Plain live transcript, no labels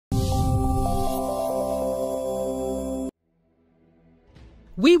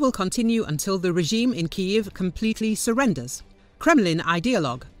We will continue until the regime in Kyiv completely surrenders. Kremlin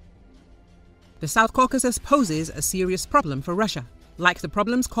ideologue. The South Caucasus poses a serious problem for Russia, like the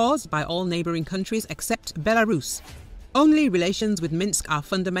problems caused by all neighboring countries except Belarus. Only relations with Minsk are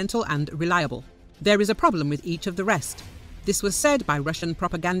fundamental and reliable. There is a problem with each of the rest. This was said by Russian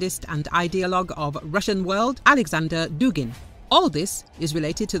propagandist and ideologue of Russian world, Alexander Dugin. All this is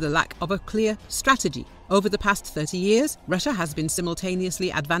related to the lack of a clear strategy. Over the past 30 years, Russia has been simultaneously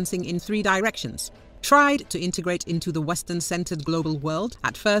advancing in 3 directions. Tried to integrate into the Western-centered global world,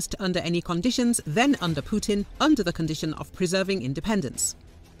 at first under any conditions, then under Putin, under the condition of preserving independence.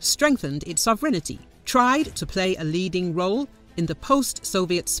 Strengthened its sovereignty, tried to play a leading role in the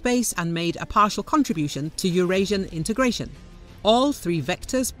post-Soviet space and made a partial contribution to Eurasian integration. All 3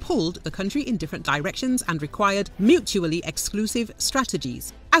 vectors pulled the country in different directions and required mutually exclusive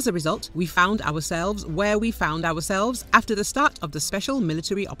strategies. As a result, we found ourselves where we found ourselves after the start of the special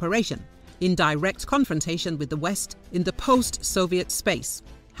military operation, in direct confrontation with the West in the post-Soviet space.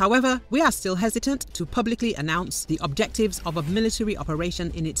 However, we are still hesitant to publicly announce the objectives of a military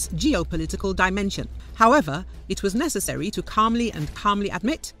operation in its geopolitical dimension. However, it was necessary to calmly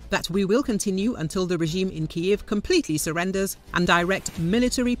admit that we will continue until the regime in Kyiv completely surrenders and direct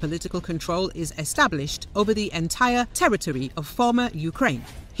military political control is established over the entire territory of former Ukraine.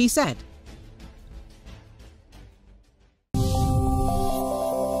 He said,